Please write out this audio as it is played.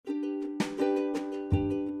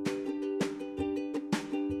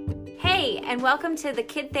Hey, and welcome to the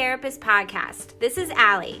Kid Therapist Podcast. This is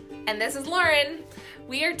Allie. And this is Lauren.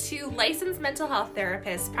 We are two licensed mental health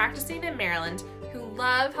therapists practicing in Maryland who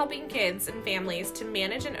love helping kids and families to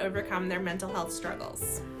manage and overcome their mental health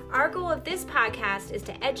struggles. Our goal of this podcast is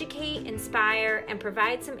to educate, inspire, and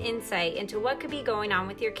provide some insight into what could be going on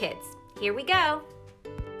with your kids. Here we go.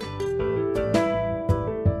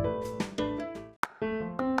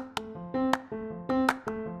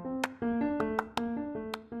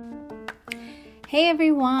 Hey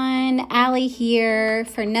everyone, Allie here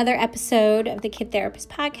for another episode of the Kid Therapist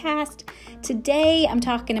Podcast. Today I'm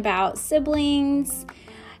talking about siblings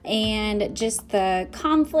and just the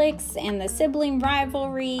conflicts and the sibling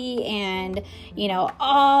rivalry and,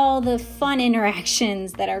 all the fun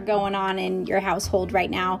interactions that are going on in your household right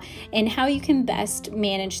now and how you can best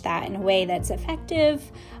manage that in a way that's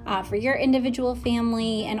effective for your individual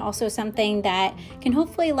family and also something that can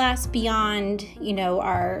hopefully last beyond,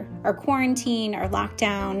 our quarantine, our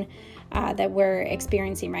lockdown that we're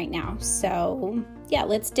experiencing right now. So yeah,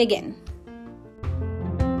 let's dig in.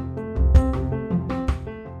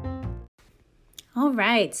 All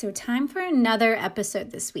right, so time for another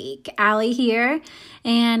episode this week. Allie here,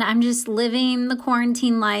 and I'm just living the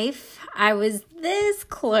quarantine life. I was this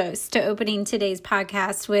close to opening today's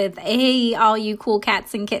podcast with a all you cool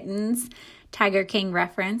cats and kittens Tiger King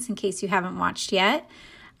reference, in case you haven't watched yet.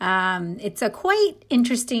 It's a quite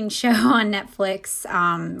interesting show on Netflix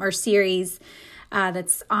or series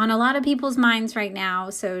that's on a lot of people's minds right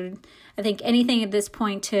now. So I think anything at this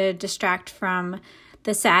point to distract from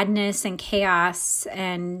the sadness and chaos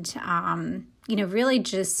and, really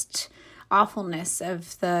just awfulness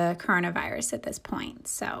of the coronavirus at this point.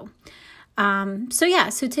 So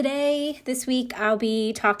today, this week, I'll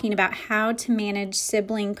be talking about how to manage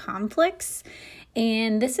sibling conflicts.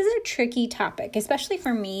 And this is a tricky topic, especially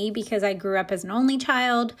for me, because I grew up as an only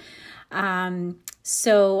child.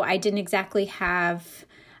 So I didn't exactly have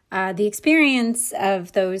the experience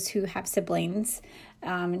of those who have siblings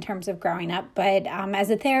in terms of growing up. But as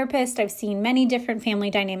a therapist, I've seen many different family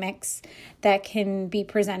dynamics that can be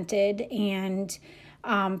presented. And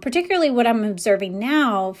particularly what I'm observing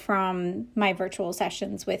now from my virtual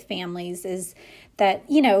sessions with families is that,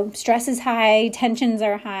 stress is high, tensions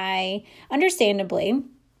are high, understandably.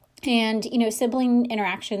 And, sibling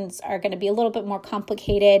interactions are going to be a little bit more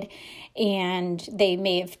complicated, and they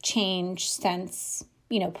may have changed since,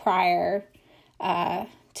 prior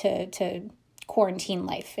to quarantine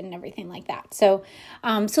life and everything like that. So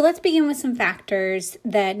let's begin with some factors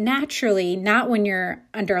that naturally, not when you're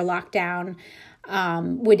under a lockdown,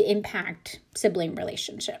 would impact sibling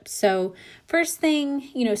relationships. So first thing,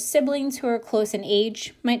 siblings who are close in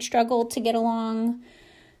age might struggle to get along.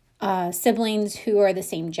 Siblings who are the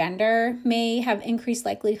same gender may have increased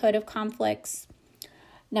likelihood of conflicts.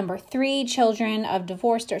 Number 3, children of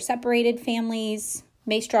divorced or separated families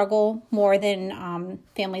may struggle more than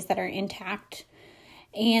families that are intact.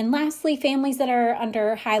 And lastly, families that are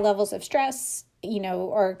under high levels of stress,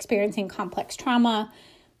 or experiencing complex trauma,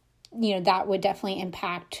 that would definitely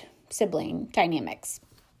impact sibling dynamics.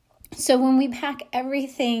 So when we pack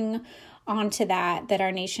everything onto that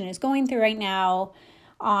our nation is going through right now,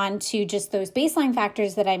 onto just those baseline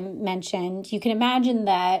factors that I mentioned, you can imagine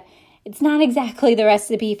that it's not exactly the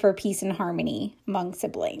recipe for peace and harmony among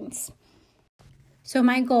siblings. So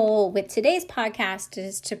my goal with today's podcast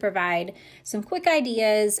is to provide some quick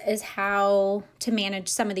ideas as how to manage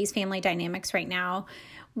some of these family dynamics right now,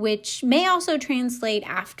 which may also translate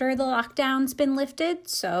after the lockdown's been lifted.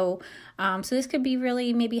 So this could be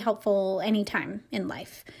really maybe helpful anytime in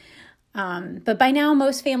life. But by now,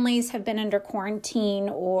 most families have been under quarantine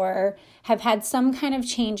or have had some kind of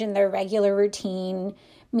change in their regular routine,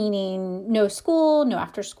 meaning no school, no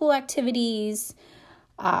after-school activities,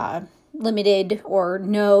 limited or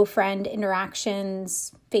no friend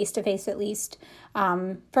interactions, face-to-face at least,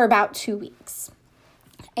 for about 2 weeks.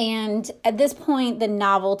 And at this point, the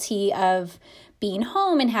novelty of being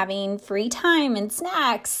home and having free time and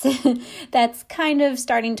snacks, that's kind of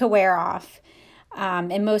starting to wear off.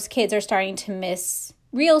 And most kids are starting to miss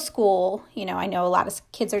real school. I know a lot of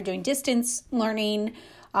kids are doing distance learning,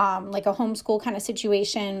 like a homeschool kind of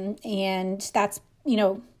situation. And that's,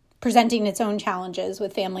 presenting its own challenges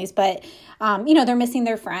with families. But, they're missing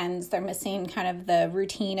their friends. They're missing kind of the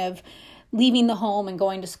routine of leaving the home and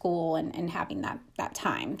going to school and having that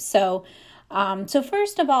time. So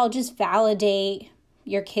first of all, just validate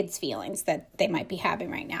your kids' feelings that they might be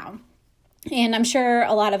having right now. And I'm sure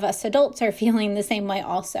a lot of us adults are feeling the same way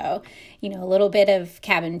also, a little bit of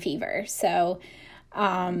cabin fever. So,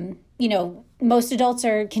 most adults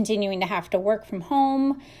are continuing to have to work from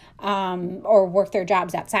home or work their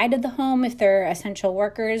jobs outside of the home if they're essential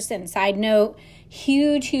workers. And side note,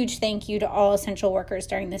 huge thank you to all essential workers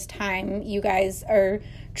during this time. You guys are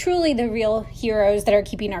truly the real heroes that are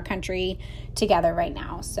keeping our country together right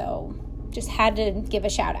now. So just had to give a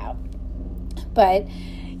shout out. But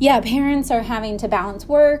yeah, parents are having to balance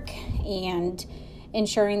work and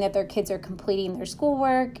ensuring that their kids are completing their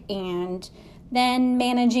schoolwork and then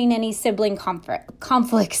managing any sibling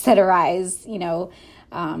conflicts that arise,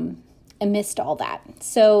 amidst all that.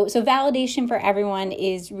 So validation for everyone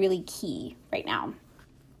is really key right now.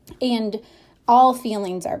 And all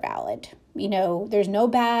feelings are valid. There's no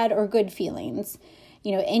bad or good feelings.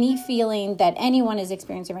 Any feeling that anyone is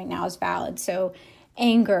experiencing right now is valid. So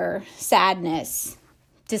anger, sadness,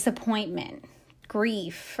 disappointment,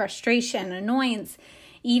 grief, frustration, annoyance,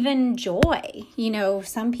 even joy.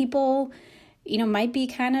 Some people, might be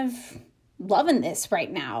kind of loving this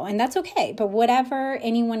right now, and that's okay. But whatever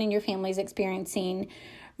anyone in your family is experiencing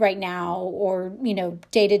right now or,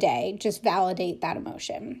 day to day, just validate that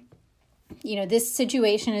emotion. This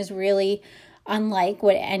situation is really unlike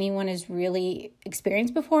what anyone has really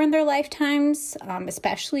experienced before in their lifetimes,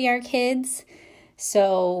 especially our kids.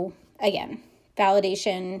 So again,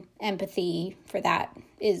 validation, empathy for that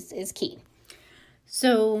is key.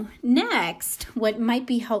 So next, what might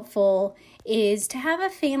be helpful is to have a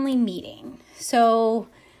family meeting. So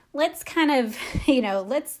let's kind of,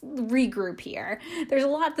 let's regroup here. There's a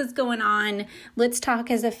lot that's going on. Let's talk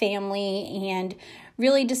as a family and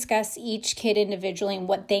really discuss each kid individually and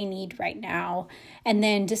what they need right now. And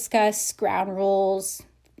then discuss ground rules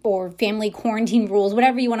or family quarantine rules,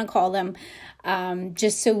 whatever you want to call them,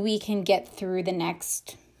 just so we can get through the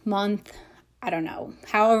next month, I don't know,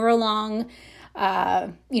 however long,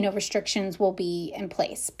 restrictions will be in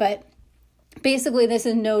place. But basically, this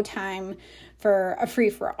is no time for a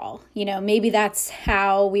free-for-all. Maybe that's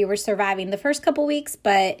how we were surviving the first couple weeks,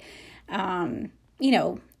 but,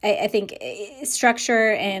 I think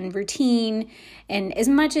structure and routine and as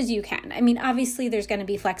much as you can. Obviously, there's going to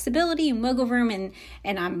be flexibility and wiggle room,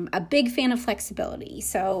 and I'm a big fan of flexibility.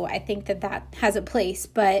 So I think that has a place,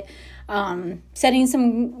 but setting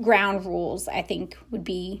some ground rules, I think, would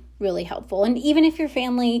be really helpful. And even if your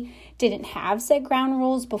family didn't have set ground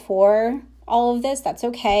rules before all of this, that's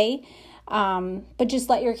okay. But just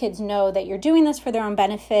let your kids know that you're doing this for their own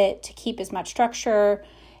benefit, to keep as much structure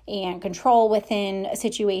and control within a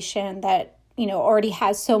situation that, already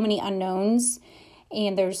has so many unknowns,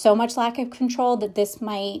 and there's so much lack of control that this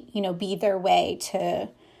might, be their way to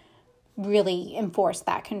really enforce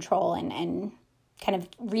that control and kind of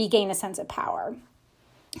regain a sense of power.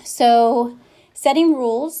 So setting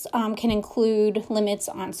rules can include limits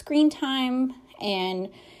on screen time and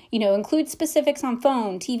include specifics on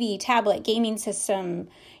phone, TV, tablet, gaming system,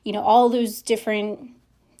 all those different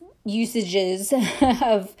usages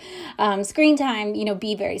of screen time,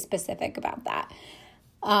 be very specific about that.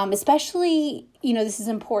 Especially, this is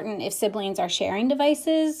important if siblings are sharing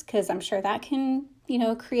devices, because I'm sure that can,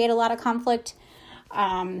 create a lot of conflict.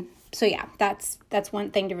 So yeah, that's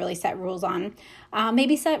one thing to really set rules on.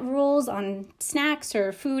 Maybe set rules on snacks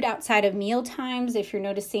or food outside of meal times if you're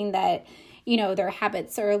noticing that, their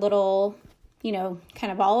habits are a little,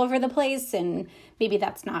 kind of all over the place, and maybe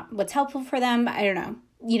that's not what's helpful for them. I don't know.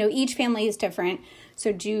 Each family is different,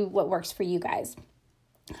 so do what works for you guys.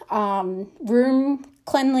 Room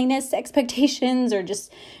cleanliness expectations or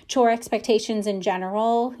just chore expectations in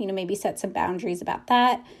general, maybe set some boundaries about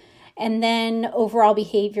that. And then overall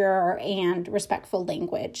behavior and respectful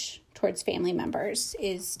language towards family members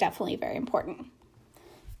is definitely very important.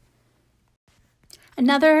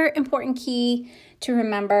 Another important key to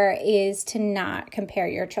remember is to not compare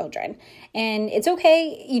your children. And it's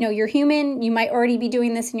okay, you're human, you might already be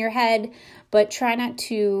doing this in your head, but try not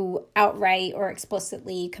to outright or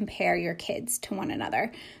explicitly compare your kids to one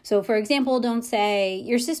another. So for example, don't say,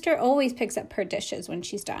 your sister always picks up her dishes when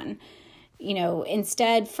she's done.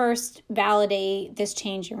 Instead, first validate this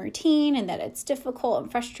change in routine and that it's difficult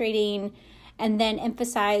and frustrating, and then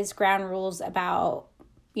emphasize ground rules about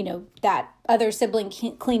that other sibling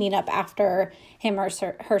cleaning up after him or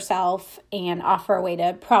herself, and offer a way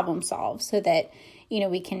to problem solve so that,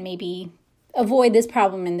 we can maybe avoid this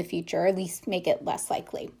problem in the future, or at least make it less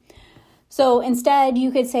likely. So instead, you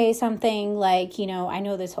could say something like, I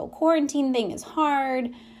know this whole quarantine thing is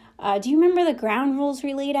hard. Do you remember the ground rules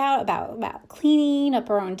we laid out about cleaning up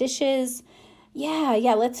our own dishes?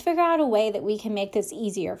 Yeah, let's figure out a way that we can make this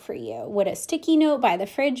easier for you. Would a sticky note by the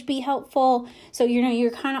fridge be helpful? So, you're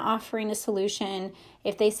kind of offering a solution.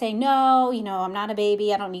 If they say, no, I'm not a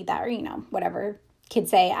baby, I don't need that, or, whatever kids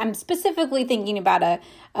say. I'm specifically thinking about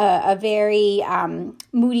a very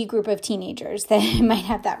moody group of teenagers that might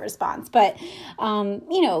have that response. But,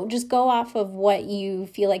 just go off of what you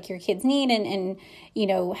feel like your kids need and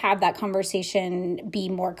have that conversation be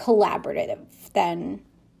more collaborative than,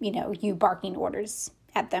 you barking orders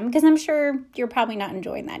at them, because I'm sure you're probably not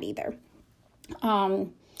enjoying that either.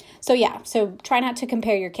 So try not to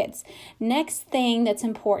compare your kids. Next thing that's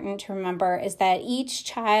important to remember is that each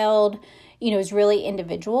child, is really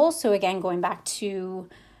individual. So again, going back to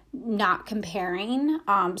not comparing.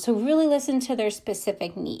 So really listen to their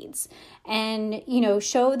specific needs and,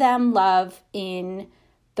 show them love in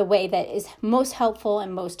the way that is most helpful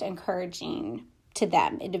and most encouraging to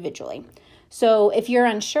them individually. So if you're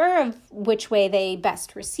unsure of which way they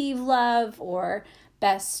best receive love or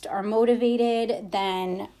best are motivated,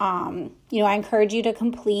 then, I encourage you to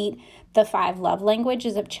complete the 5 love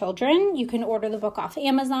languages of children. You can order the book off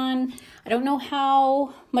Amazon. I don't know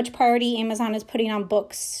how much priority Amazon is putting on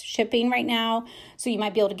books shipping right now, so you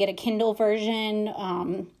might be able to get a Kindle version,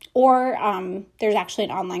 or there's actually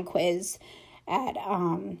an online quiz at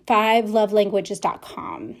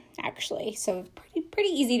 5lovelanguages.com, actually. So pretty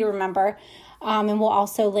easy to remember. And we'll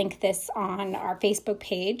also link this on our Facebook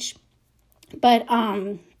page. But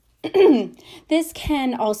this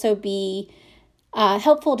can also be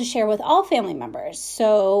helpful to share with all family members.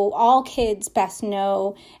 So all kids best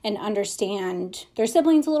know and understand their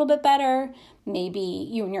siblings a little bit better. Maybe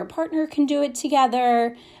you and your partner can do it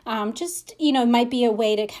together. It might be a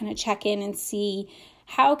way to kind of check in and see,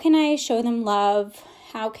 how can I show them love?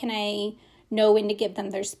 How can I know when to give them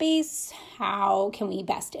their space? How can we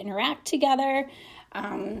best interact together?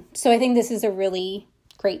 So I think this is a really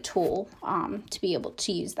great tool to be able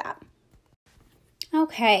to use that.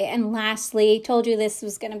 Okay, and lastly, told you this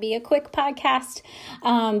was going to be a quick podcast,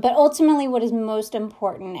 but ultimately what is most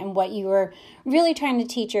important and what you are really trying to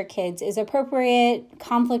teach your kids is appropriate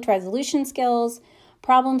conflict resolution skills,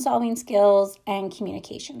 problem-solving skills, and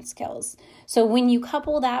communication skills. So when you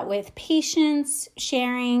couple that with patience,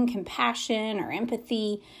 sharing, compassion, or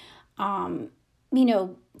empathy,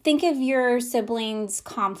 think of your siblings'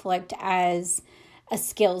 conflict as a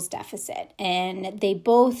skills deficit, and they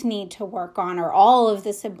both need to work on, or all of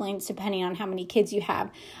the siblings, depending on how many kids you have,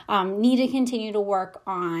 need to continue to work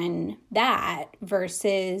on that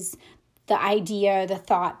versus the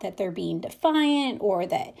thought that they're being defiant or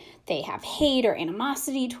that they have hate or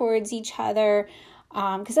animosity towards each other,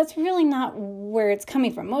 because that's really not where it's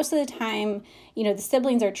coming from. Most of the time, the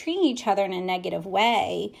siblings are treating each other in a negative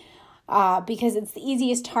way because it's the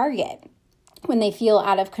easiest target when they feel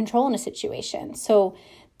out of control in a situation. So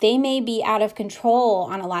they may be out of control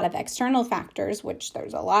on a lot of external factors, which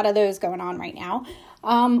there's a lot of those going on right now,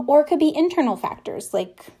 or it could be internal factors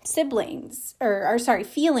like feelings, kind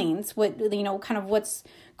of what's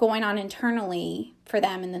going on internally for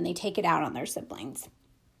them, and then they take it out on their siblings.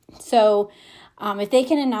 So if they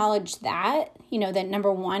can acknowledge that, that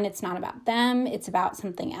number one, it's not about them, it's about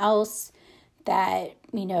something else, that,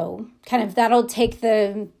 kind of that'll take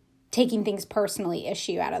the taking things personally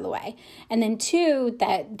issue out of the way. And then 2,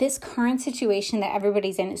 that this current situation that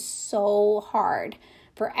everybody's in is so hard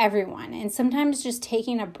for everyone. And sometimes just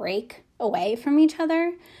taking a break away from each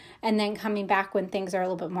other and then coming back when things are a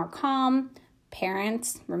little bit more calm.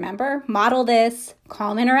 Parents, remember, model this,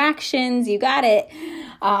 calm interactions, you got it,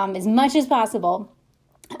 as much as possible.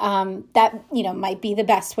 That, might be the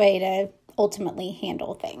best way to ultimately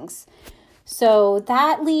handle things. So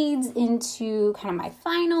that leads into kind of my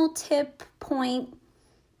final tip, point,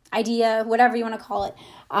 idea, whatever you want to call it.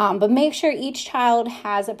 But make sure each child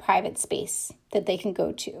has a private space that they can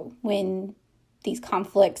go to when these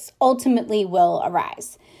conflicts ultimately will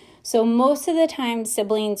arise. So most of the time,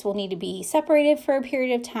 siblings will need to be separated for a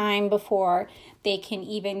period of time before they can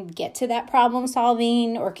even get to that problem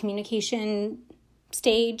solving or communication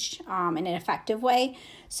stage in an effective way.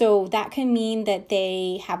 So that can mean that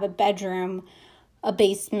they have a bedroom, a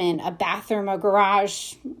basement, a bathroom, a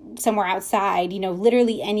garage, somewhere outside,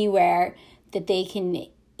 literally anywhere that they can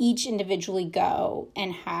each individually go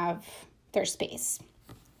and have their space.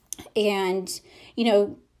 And,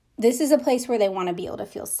 this is a place where they want to be able to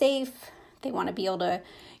feel safe. They want to be able to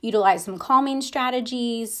utilize some calming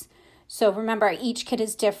strategies. So remember, each kid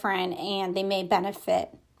is different and they may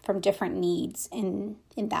benefit from different needs in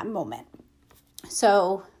that moment.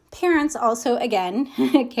 So parents also, again,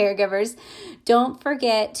 caregivers, don't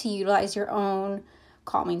forget to utilize your own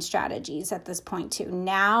calming strategies at this point too.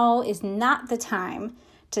 Now is not the time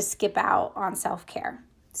to skip out on self-care.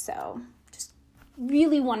 So just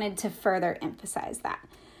really wanted to further emphasize that.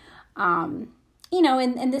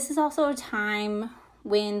 And this is also a time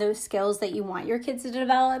when those skills that you want your kids to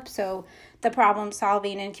develop, so the problem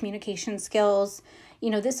solving and communication skills,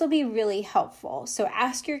 this will be really helpful. So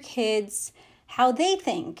ask your kids how they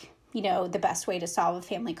think, the best way to solve a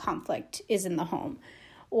family conflict is in the home,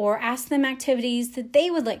 or ask them activities that they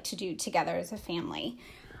would like to do together as a family,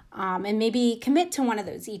 and maybe commit to one of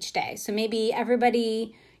those each day. So maybe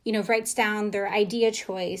everybody, writes down their idea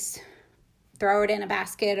choice, throw it in a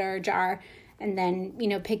basket or a jar, and then,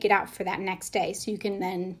 pick it out for that next day. So you can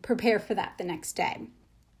then prepare for that the next day.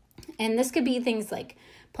 And this could be things like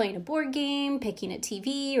playing a board game, picking a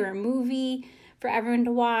TV or a movie for everyone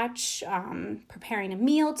to watch, preparing a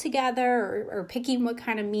meal together, or picking what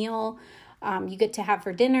kind of meal you get to have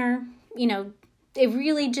for dinner. It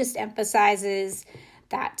really just emphasizes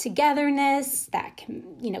that togetherness, that,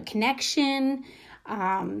 connection.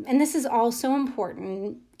 And this is all so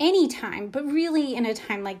important anytime, but really in a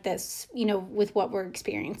time like this, with what we're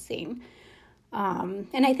experiencing.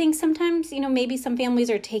 And I think sometimes, maybe some families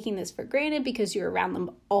are taking this for granted because you're around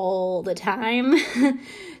them all the time.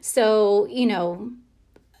 So,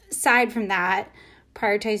 aside from that,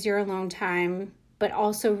 prioritize your alone time, but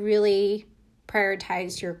also really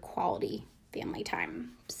prioritize your quality family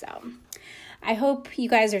time. So I hope you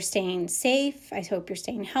guys are staying safe. I hope you're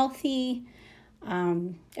staying healthy.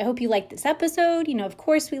 I hope you liked this episode. Of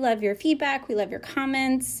course, we love your feedback. We love your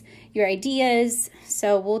comments, your ideas.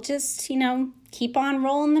 So we'll just, keep on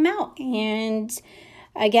rolling them out. And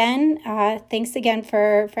again, thanks again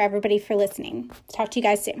for everybody for listening. Talk to you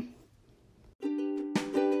guys soon.